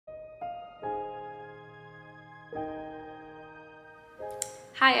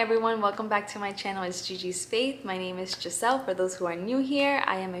Hi everyone, welcome back to my channel. It's Gigi's Faith. My name is Giselle. For those who are new here,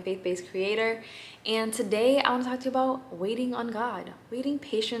 I am a faith-based creator, and today I want to talk to you about waiting on God, waiting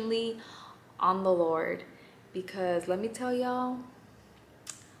patiently on the Lord, because let me tell y'all,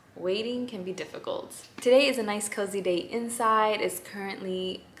 waiting can be difficult. Today is a nice cozy day inside. It's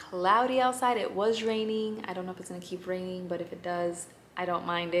currently cloudy outside. It was raining. I don't know if it's gonna keep raining, but if it does, I don't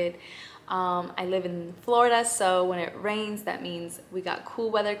mind it. I live in Florida, so when it rains, that means we got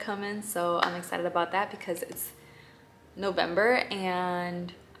cool weather coming. So I'm excited about that because it's November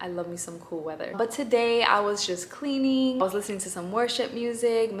and I love me some cool weather. But today I was just cleaning. I was listening to some worship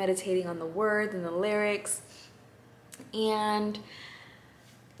music, meditating on the words and the lyrics. And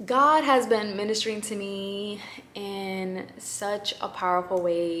God has been ministering to me in such a powerful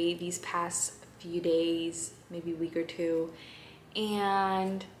way these past few days, maybe a week or two.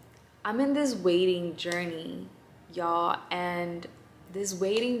 And I'm in this waiting journey, y'all, and this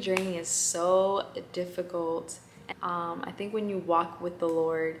waiting journey is so difficult. I think when you walk with the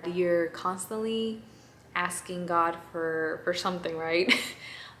Lord, you're constantly asking God for something, right?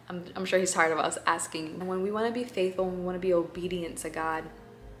 I'm sure he's tired of us asking. And when we want to be faithful, when we want to be obedient to God,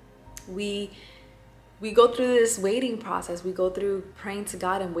 we go through this waiting process. We go through praying to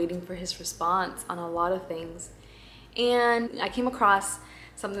God and waiting for his response on a lot of things. And I came across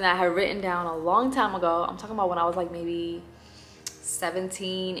something that I had written down a long time ago. I'm talking about when I was like maybe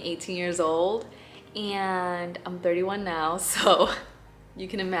 17, 18 years old, and I'm 31 now, so you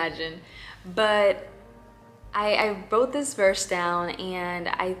can imagine. But I wrote this verse down, and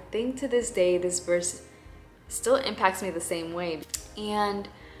I think to this day this verse still impacts me the same way. And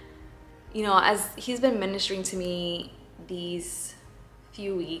you know, as he's been ministering to me these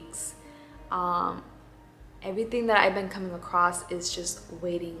few weeks, everything that I've been coming across is just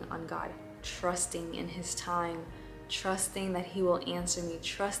waiting on God, trusting in his time, trusting that he will answer me,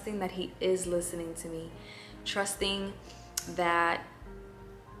 trusting that he is listening to me, trusting that,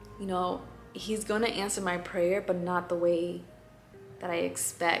 you know, he's gonna answer my prayer, but not the way that I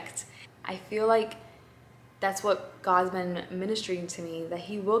expect. I feel like that's what God's been ministering to me, that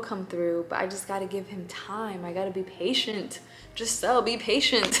he will come through, but I just gotta give him time. I gotta be patient. Just so be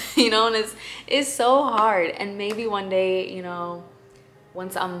patient, you know, and it's so hard. And maybe one day, you know,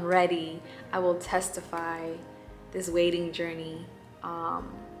 once I'm ready, I will testify this waiting journey,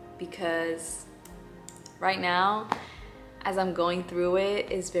 because right now, as I'm going through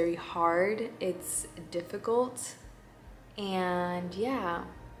it, it's very hard. It's difficult, and yeah.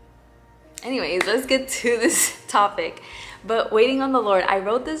 Anyways, let's get to this topic. But waiting on the Lord, I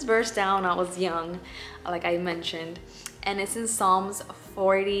wrote this verse down when I was young, like I mentioned, and it's in Psalms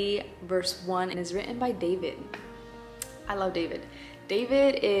 40 verse 1, and it's written by David. I love David.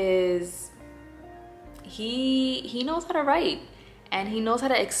 David is, he knows how to write, and he knows how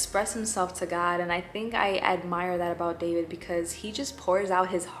to express himself to God, and I think I admire that about David because he just pours out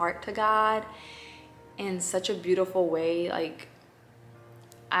his heart to God in such a beautiful way. Like,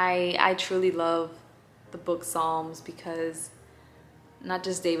 I truly love the book Psalms because not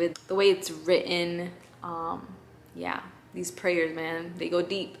just David, the way it's written, yeah, these prayers, man, they go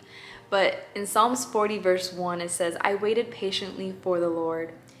deep. But in Psalms 40 verse 1, it says, I waited patiently for the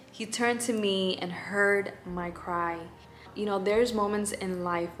Lord. He turned to me and heard my cry. You know, there's moments in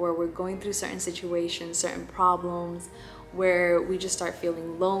life where we're going through certain situations, certain problems, where we just start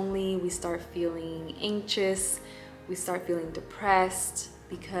feeling lonely, we start feeling anxious, we start feeling depressed,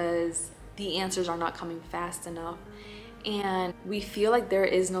 because the answers are not coming fast enough, and we feel like there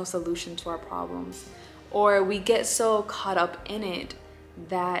is no solution to our problems, or we get so caught up in it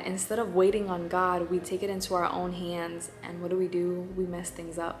that instead of waiting on God, we take it into our own hands, and what do? We mess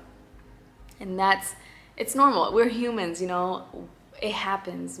things up. And it's normal. We're humans, you know, it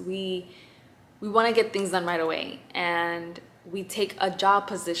happens. We want to get things done right away, and we take a job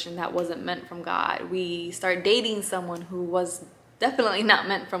position that wasn't meant from God. We start dating someone who was definitely not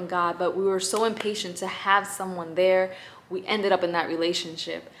meant from God, but we were so impatient to have someone there, we ended up in that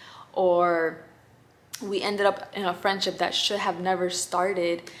relationship, or we ended up in a friendship that should have never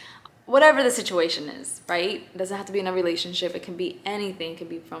started. Whatever the situation is, right? It doesn't have to be in a relationship. It can be anything. It can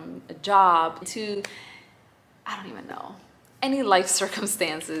be from a job to, I don't even know, any life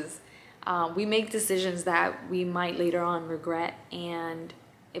circumstances. We make decisions that we might later on regret, and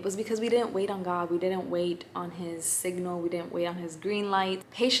it was because we didn't wait on God. We didn't wait on his signal. We didn't wait on his green light.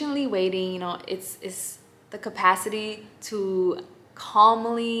 Patiently waiting, you know, it's the capacity to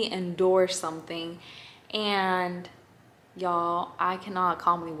calmly endure something. And y'all, I cannot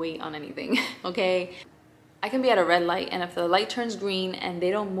calmly wait on anything, okay? I can be at a red light, and if the light turns green and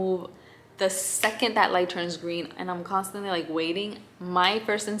they don't move the second that light turns green and I'm constantly like waiting, my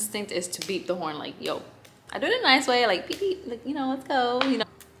first instinct is to beep the horn, like, yo, I do it in a nice way, like beep beep, like, you know, let's go, you know.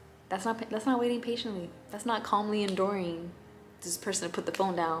 That's not waiting patiently. That's not calmly enduring this person to put the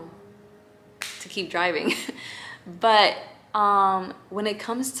phone down to keep driving. But when it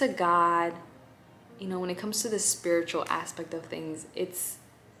comes to God, you know, when it comes to the spiritual aspect of things, it's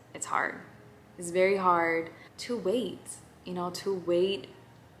hard. It's very hard to wait, you know, to wait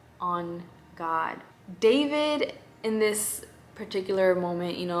on God. David, in this particular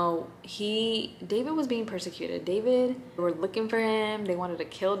moment, you know, David was being persecuted. They were looking for him. They wanted to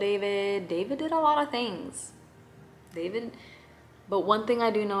kill David. David did a lot of things. But one thing I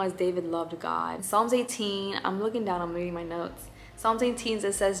do know is David loved God. Psalms 18, I'm looking down, I'm reading my notes. Psalms 18,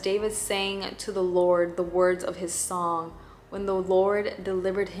 it says, David sang to the Lord the words of his song when the Lord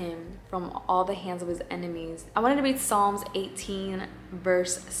delivered him from all the hands of his enemies. I wanted to read Psalms 18,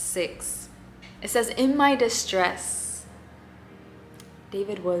 verse 6. It says, in my distress,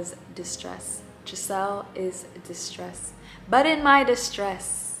 David was distressed. Giselle is distressed. But in my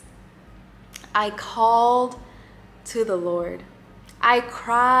distress, I called to the Lord. I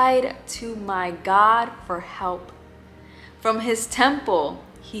cried to my God for help. From his temple,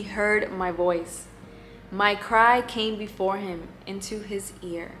 he heard my voice. My cry came before him into his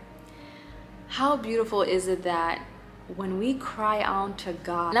ear. How beautiful is it that when we cry out to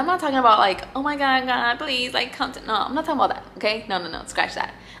God, and I'm not talking about like, oh my God, God, please, like come to, no, I'm not talking about that, okay? No, scratch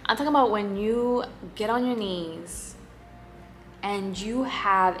that. I'm talking about when you get on your knees and you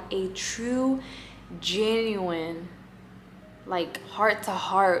have a true, genuine, like heart to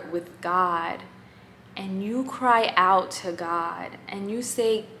heart with God, and you cry out to God and you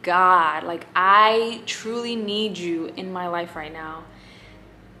say, God, like I truly need you in my life right now.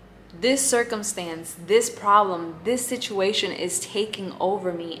 This circumstance, this problem, this situation is taking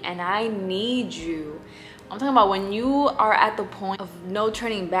over me and I need you. I'm talking about when you are at the point of no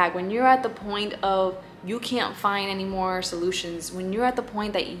turning back, when you're at the point of you can't find any more solutions, when you're at the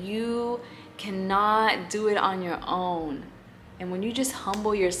point that you cannot do it on your own, and when you just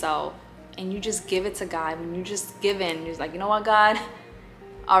humble yourself and you just give it to God, when you just give in, you're just like, you know what, God?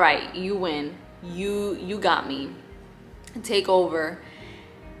 All right, you win. You got me. Take over.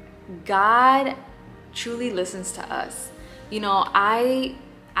 God truly listens to us. You know, I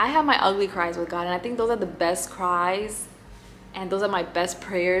have my ugly cries with God, and I think those are the best cries and those are my best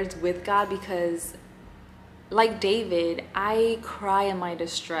prayers with God, because like David, I cry in my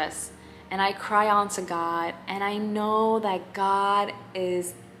distress and I cry on to God, and I know that God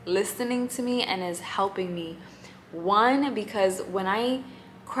is listening to me and is helping me. One, because when I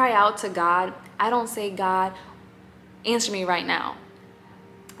cry out to God, I don't say, God, answer me right now.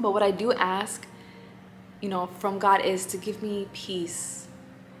 But what I do ask, you know, from God is to give me peace.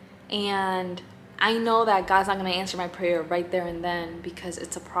 And I know that God's not going to answer my prayer right there and then, because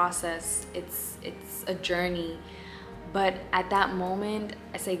it's a process. It's a journey. But at that moment,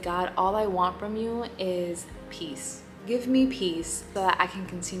 I say, God, all I want from you is peace. Give me peace so that I can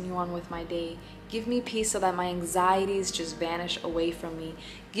continue on with my day. Give me peace so that my anxieties just vanish away from me.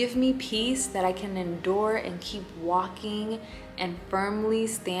 Give me peace that I can endure and keep walking and firmly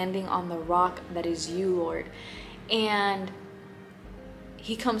standing on the rock that is you, Lord. And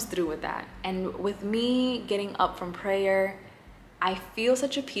he comes through with that. And with me getting up from prayer, I feel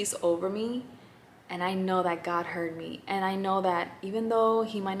such a peace over me. And I know that God heard me. And I know that even though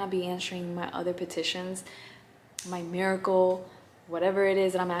he might not be answering my other petitions, my miracle, whatever it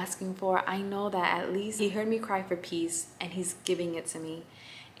is that I'm asking for, I know that at least he heard me cry for peace and he's giving it to me.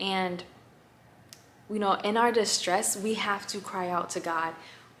 And, you know, in our distress, we have to cry out to God.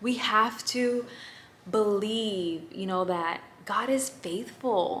 We have to believe, you know, that God is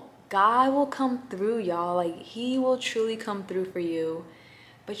faithful. God will come through, y'all. Like, he will truly come through for you.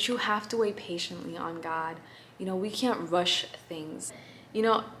 But you have to wait patiently on God. You know, we can't rush things. You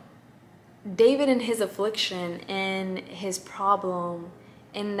know, David, in his affliction, in his problem,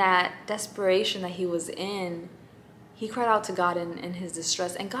 in that desperation that he was in, he cried out to God in his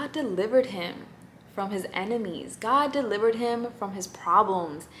distress, and God delivered him from his enemies. God delivered him from his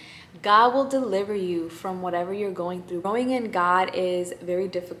problems. God will deliver you from whatever you're going through. Growing in God is very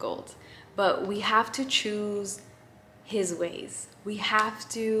difficult, but we have to choose his ways. We have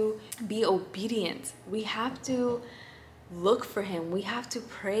to be obedient. We have to look for him. We have to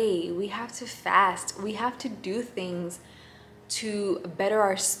pray. We have to fast. We have to do things to better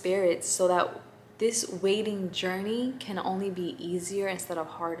our spirits so that this waiting journey can only be easier instead of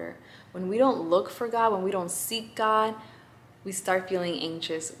harder. When we don't look for God, when we don't seek God, we start feeling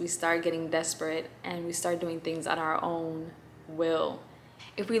anxious, we start getting desperate, and we start doing things on our own will.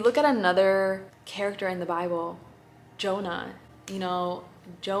 If we look at another character in the Bible, Jonah, you know,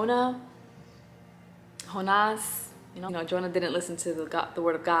 Jonah, Jonas, Jonah didn't listen to the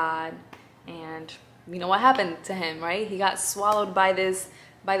word of God, and you know what happened to him, right? He got swallowed by this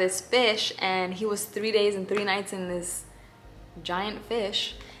fish, and he was 3 days and 3 nights in this giant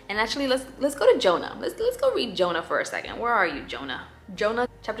fish. And actually, let's go to Jonah. Let's go read Jonah for a second. Where are you, Jonah? Jonah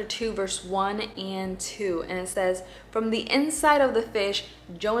chapter 2 verse 1 and 2, and it says, "From the inside of the fish,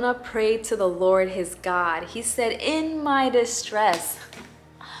 Jonah prayed to the Lord his God. He said, 'In my distress,'"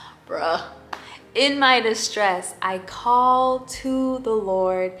 bruh, "in my distress, I called to the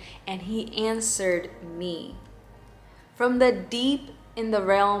Lord, and he answered me. From the deep in the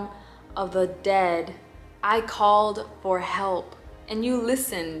realm of the dead, I called for help, and you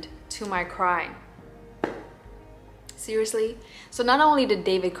listened to my cry." Seriously? So not only did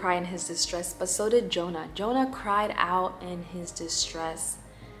David cry in his distress, but so did Jonah. Jonah cried out in his distress,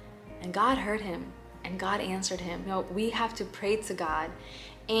 and God heard him, and God answered him. We have to pray to God,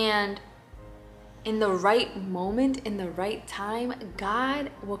 and in the right moment, in the right time,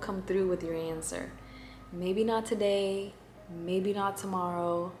 God will come through with your answer. Maybe not today, maybe not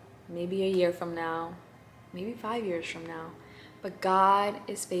tomorrow, maybe a year from now, maybe 5 years from now. But God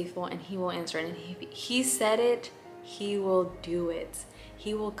is faithful, and he will answer it. And if he said it, he will do it.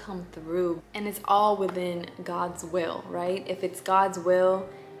 He will come through. And it's all within God's will, right? If it's God's will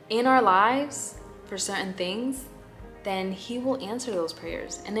in our lives for certain things, then he will answer those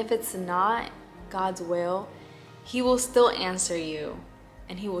prayers. And if it's not God's will, he will still answer you,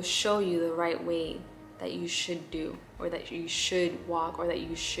 and he will show you the right way that you should do, or that you should walk, or that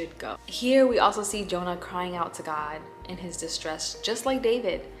you should go. Here we also see Jonah crying out to God in his distress, just like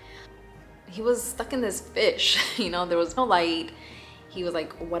David. He was stuck in this fish, there was no light. He was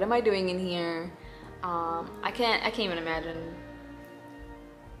like, what am I doing in here? I can't even imagine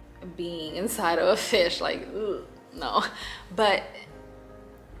being inside of a fish, like, ugh, no. But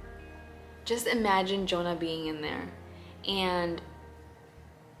just imagine Jonah being in there, and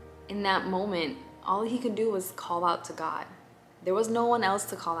in that moment, all he could do was call out to God. There was no one else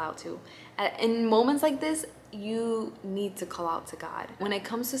to call out to. In moments like this, you need to call out to God. When it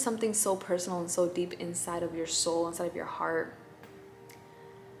comes to something so personal and so deep inside of your soul, inside of your heart,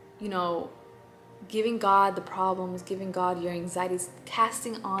 giving God the problems, giving God your anxieties,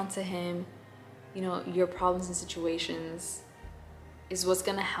 casting onto him, your problems and situations is what's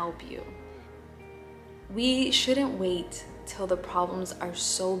gonna help you. We shouldn't wait till the problems are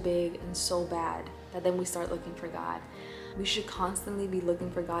so big and so bad that then we start looking for God. We should constantly be looking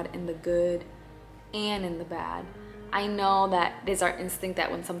for God in the good and in the bad. I know that it's our instinct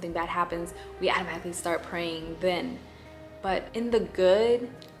that when something bad happens, we automatically start praying then. But in the good,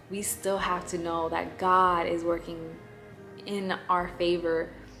 we still have to know that God is working in our favor,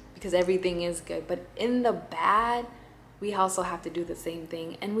 because everything is good. But in the bad, we also have to do the same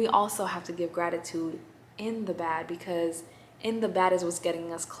thing. And we also have to give gratitude in the bad, because in the bad is what's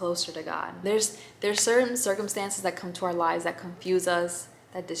getting us closer to God. There's certain circumstances that come to our lives that confuse us,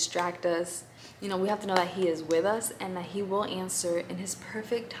 that distract us. We have to know that he is with us, and that he will answer in his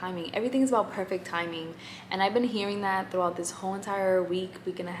perfect timing. Everything's about perfect timing. And I've been hearing that throughout this whole entire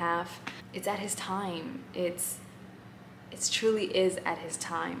week and a half. It's at his time. It truly is at his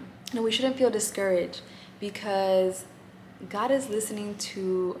time. We shouldn't feel discouraged, because God is listening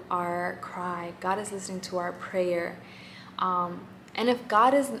to our cry. God is listening to our prayer. And if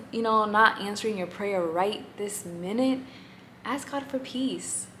God is, not answering your prayer right this minute, ask God for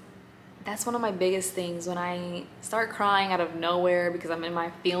peace. That's one of my biggest things. When I start crying out of nowhere because I'm in my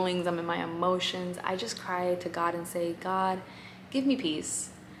feelings, I'm in my emotions, I just cry to God and say, God, give me peace.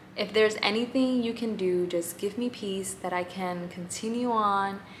 If there's anything you can do, just give me peace that I can continue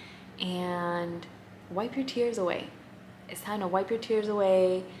on, and wipe your tears away. It's time to wipe your tears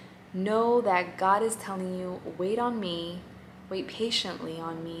away. Know that God is telling you, wait on me, wait patiently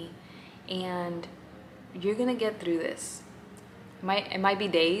on me, and you're gonna get through this. It might be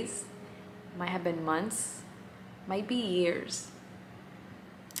days, it might have been months, it might be years.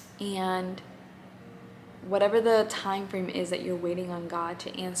 And whatever the time frame is that you're waiting on God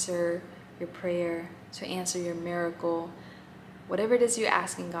to answer your prayer, to answer your miracle, whatever it is you're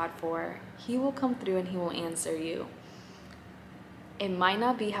asking God for, he will come through and he will answer you. It might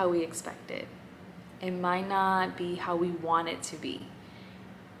not be how we expect it. It might not be how we want it to be.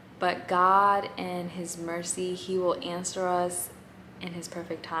 But God, in his mercy, he will answer us in his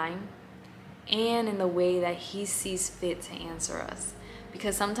perfect time, and in the way that he sees fit to answer us.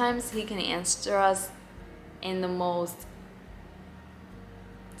 Because sometimes he can answer us in the most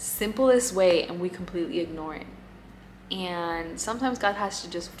simplest way, and we completely ignore it. And sometimes God has to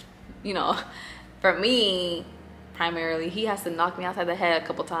just, you know, for me primarily, he has to knock me outside the head a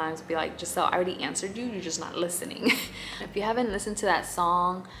couple times, be like, Giselle, I already answered you, you're just not listening. If you haven't listened to that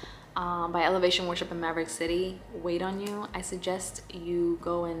song by Elevation Worship in Maverick City, Wait on You, I suggest you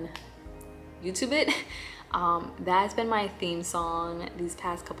go and YouTube it. That's been my theme song these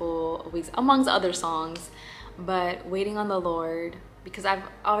past couple of weeks, amongst other songs. But waiting on the Lord, because I've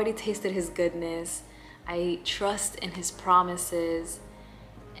already tasted his goodness, I trust in his promises,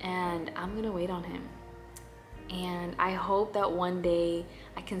 and I'm gonna wait on him. And I hope that one day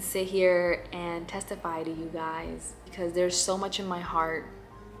I can sit here and testify to you guys, because there's so much in my heart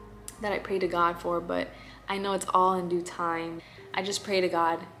that I pray to God for, but I know it's all in due time. I just pray to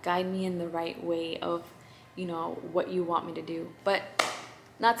God, guide me in the right way of, you know, what you want me to do. But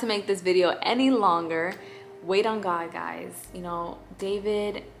not to make this video any longer, wait on God, guys. You know,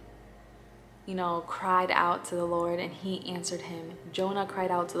 David, you know, cried out to the Lord and he answered him. Jonah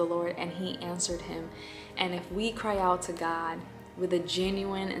cried out to the Lord and he answered him. And if we cry out to God with a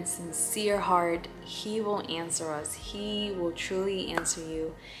genuine and sincere heart, he will answer us. He will truly answer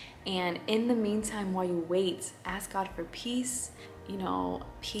you. And in the meantime, while you wait, ask God for peace. You know,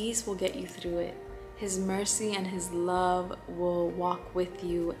 peace will get you through it. His mercy and his love will walk with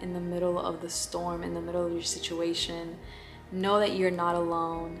you in the middle of the storm, in the middle of your situation. Know that you're not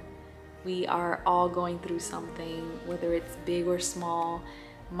alone. We are all going through something, whether it's big or small.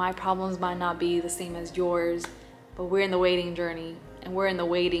 My problems might not be the same as yours, but we're in the waiting journey and we're in the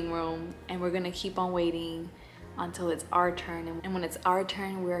waiting room, and we're gonna keep on waiting until it's our turn. And when it's our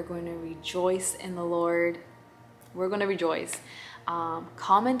turn, we are going to rejoice in the Lord. We're going to rejoice.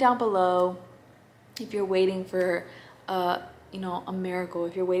 Comment down below if you're waiting for you know, a miracle,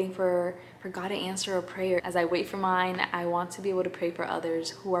 if you're waiting for God to answer a prayer. As I wait for mine, I want to be able to pray for others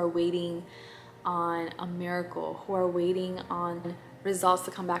who are waiting on a miracle, who are waiting on results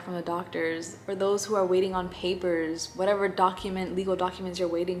to come back from the doctors, for those who are waiting on papers, whatever document, legal documents you're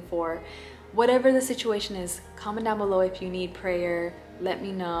waiting for. Whatever the situation is, comment down below if you need prayer. Let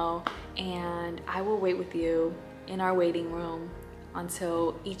me know, and I will wait with you in our waiting room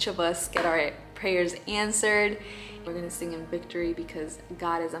until each of us get our prayers answered. We're gonna sing in victory because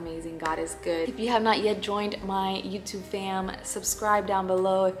God is amazing, God is good. If you have not yet joined my YouTube fam, subscribe down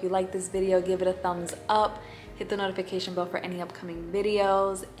below. If you like this video, give it a thumbs up. Hit the notification bell for any upcoming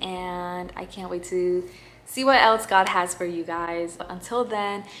videos, and I can't wait to see what else God has for you guys. But until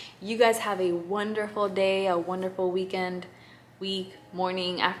then, you guys have a wonderful day, a wonderful weekend, week,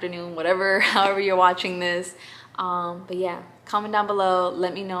 morning, afternoon, whatever, however you're watching this. But yeah, comment down below,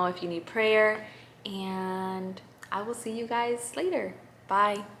 let me know if you need prayer, and I will see you guys later.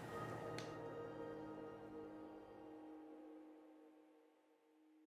 Bye.